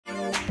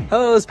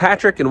Hello, it's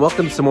Patrick, and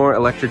welcome to some more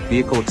electric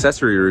vehicle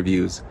accessory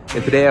reviews.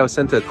 And today I was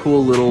sent a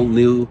cool little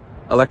new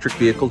electric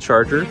vehicle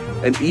charger,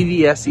 an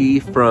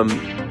EVSE from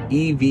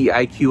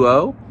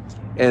EVIQO,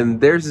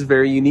 and theirs is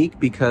very unique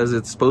because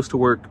it's supposed to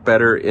work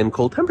better in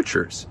cold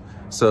temperatures.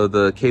 So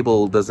the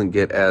cable doesn't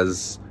get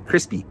as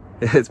crispy.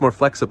 It's more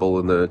flexible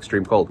in the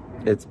extreme cold.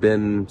 It's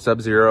been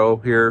sub-zero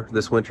here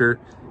this winter,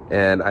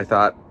 and I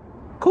thought,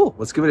 cool,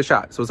 let's give it a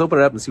shot. So let's open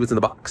it up and see what's in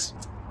the box.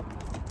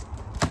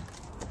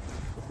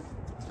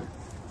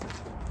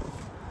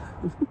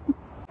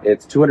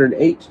 It's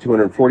 208 to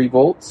 240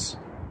 volts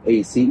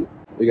AC.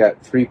 We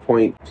got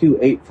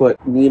 3.28 foot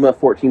NEMA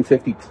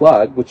 1450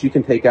 plug, which you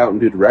can take out and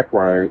do direct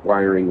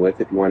wiring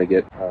with if you want to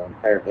get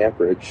higher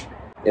amperage.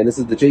 And this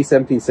is the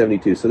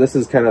J1772. So this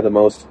is kind of the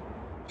most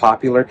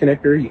popular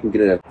connector. You can get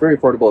a very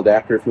affordable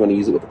adapter if you want to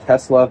use it with a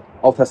Tesla.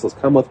 All Teslas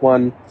come with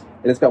one,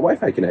 and it's got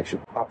Wi-Fi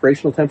connection.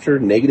 Operational temperature,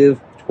 negative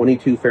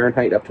 22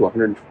 Fahrenheit up to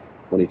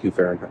 122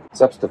 Fahrenheit.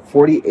 It's up to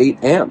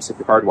 48 amps if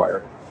you're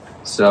hardwired.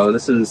 So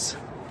this is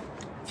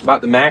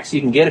about the max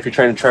you can get if you're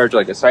trying to charge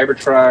like a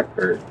Cybertruck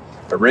or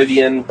a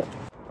Rivian.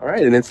 All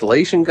right, an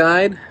installation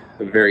guide,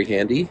 very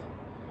handy.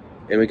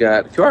 And we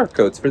got QR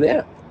codes for the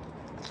app.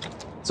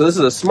 So this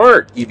is a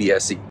smart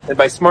EVSE. And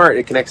by smart,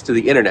 it connects to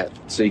the internet.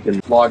 So you can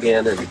log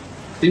in and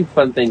do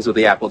fun things with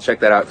the app. We'll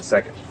check that out in a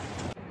second.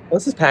 Well,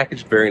 this is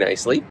packaged very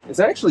nicely. It's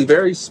actually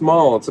very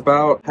small. It's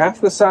about half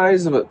the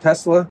size of a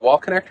Tesla wall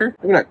connector.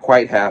 Maybe not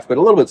quite half, but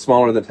a little bit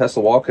smaller than the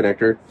Tesla wall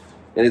connector.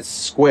 And it's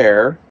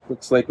square.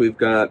 Looks like we've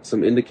got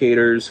some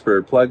indicators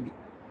for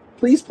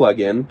please plug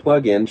in,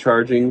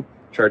 charging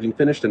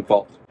finished, and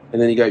fault. And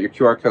then you got your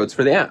QR codes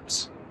for the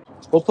apps.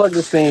 We'll plug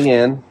this thing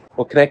in,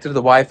 we'll connect it to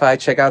the Wi-Fi,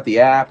 check out the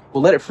app,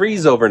 we'll let it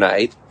freeze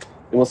overnight,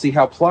 and we'll see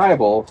how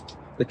pliable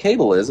the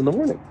cable is in the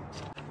morning.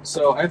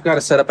 So I've got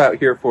a setup out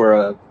here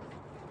for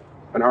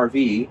an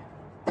RV,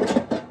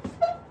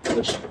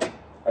 which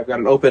I've got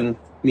an open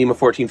NEMA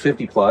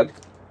 1450 plug.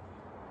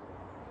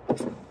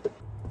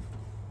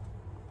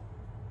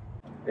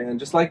 And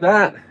just like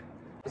that,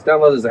 let's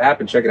download this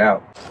app and check it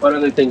out. What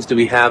other things do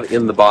we have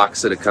in the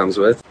box that it comes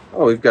with?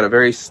 Oh, we've got a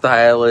very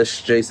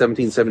stylish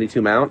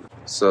J1772 mount.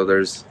 So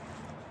there's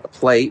a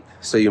plate,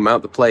 so you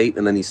mount the plate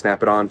and then you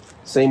snap it on.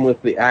 Same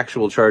with the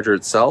actual charger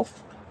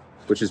itself,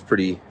 which is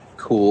pretty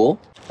cool.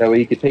 That way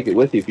you could take it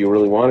with you if you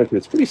really wanted to.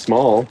 It's pretty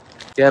small.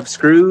 You have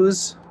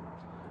screws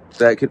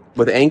that could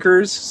with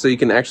anchors, so you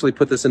can actually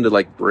put this into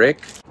like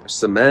brick or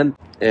cement,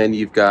 and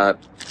you've got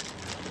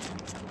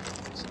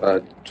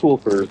a tool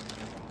for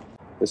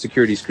the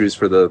security screws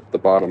for the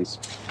bottoms.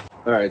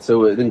 All right,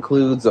 so it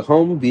includes a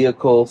home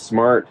vehicle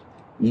smart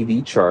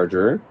EV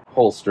charger,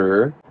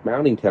 holster,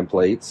 mounting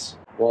templates,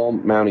 wall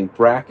mounting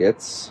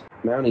brackets,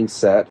 mounting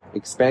set,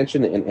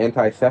 expansion and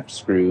anti-theft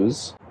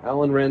screws,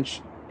 Allen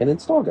wrench, and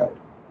install guide.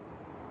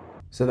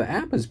 So the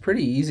app is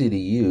pretty easy to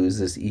use,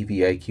 this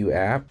EVIQ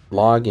app.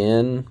 Log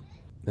in,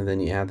 and then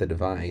you add the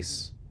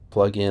device.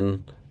 Plug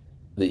in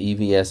the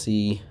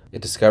EVSE, it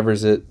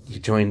discovers it, you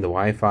join the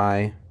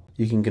Wi-Fi.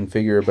 You can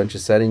configure a bunch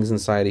of settings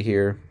inside of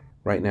here.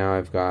 Right now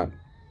I've got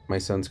my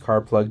son's car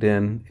plugged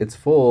in. It's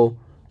full,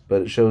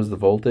 but it shows the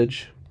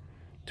voltage,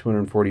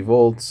 240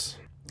 volts.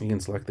 You can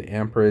select the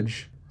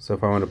amperage. So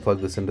if I want to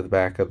plug this into the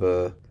back of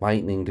a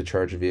Lightning to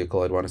charge a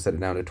vehicle, I'd want to set it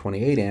down to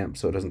 28 amps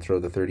so it doesn't throw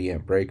the 30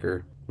 amp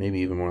breaker. Maybe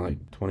even more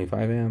like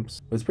 25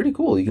 amps. But it's pretty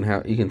cool. You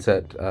can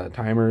set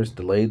timers,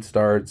 delayed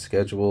starts,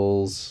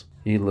 schedules.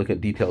 You can look at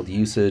detailed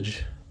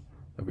usage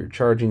of your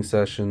charging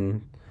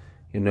session,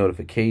 your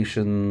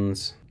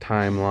notifications,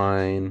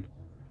 timeline,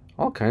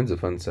 all kinds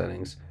of fun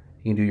settings.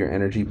 You can do your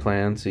energy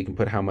plan, so you can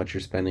put how much you're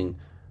spending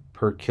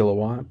per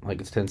kilowatt, like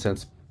it's 10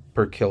 cents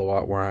per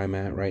kilowatt where I'm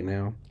at right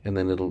now, and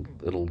then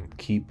it'll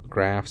keep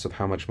graphs of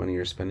how much money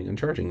you're spending on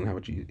charging and how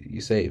much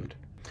you saved.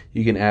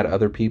 You can add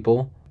other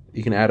people.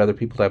 You can add other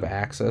people to have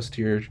access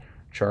to your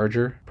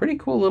charger. Pretty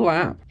cool little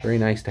app. Very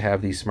nice to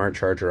have these smart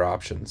charger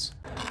options.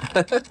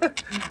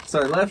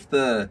 So I left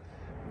the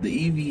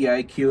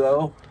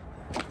EVIQO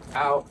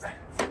out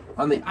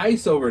on the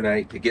ice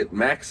overnight to get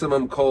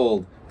maximum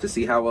cold to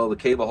see how well the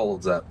cable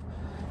holds up.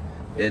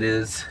 It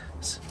is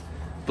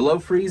below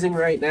freezing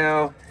right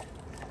now,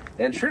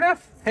 and sure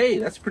enough, hey,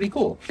 that's pretty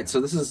cool.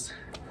 So this is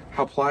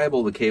how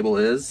pliable the cable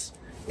is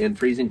in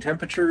freezing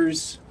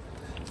temperatures.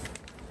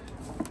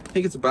 I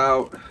think it's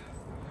about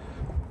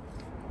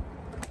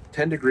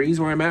 10 degrees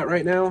where I'm at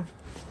right now.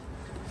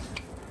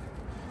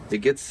 It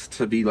gets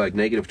to be like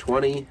negative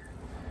 20,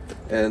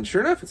 and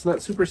sure enough, it's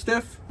not super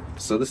stiff.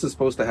 So this is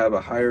supposed to have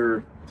a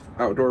higher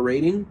outdoor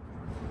rating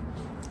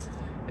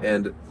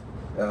and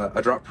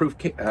a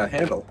drop-proof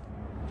handle,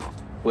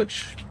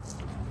 which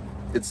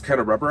it's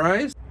kind of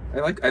rubberized.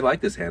 I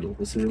like this handle.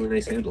 This is a really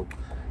nice handle.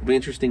 It'll be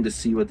interesting to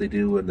see what they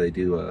do when they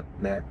do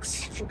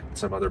next at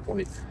some other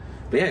point.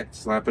 But yeah,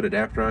 slap an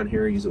adapter on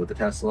here, use it with the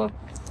Tesla,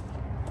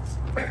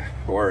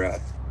 or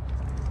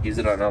use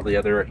it on all the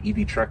other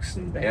EV trucks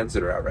and vans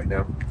that are out right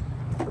now.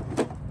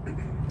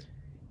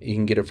 You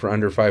can get it for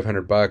under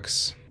 500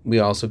 bucks. We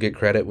also get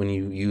credit when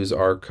you use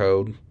our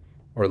code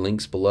or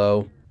links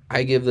below.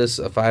 I give this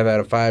a 5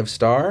 out of 5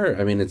 star.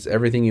 I mean, it's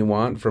everything you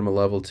want from a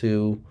level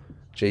 2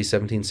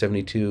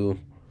 J1772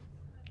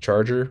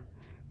 charger.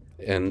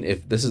 And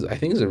if this is, I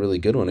think it's a really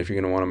good one if you're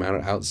going to want to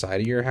mount it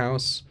outside of your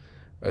house,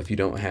 if you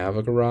don't have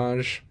a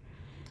garage,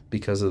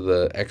 because of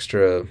the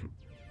extra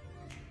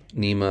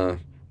NEMA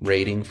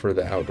rating for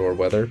the outdoor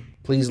weather.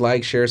 Please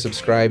like, share,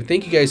 subscribe.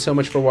 Thank you guys so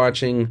much for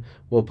watching.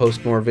 We'll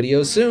post more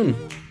videos soon.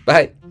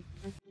 Bye.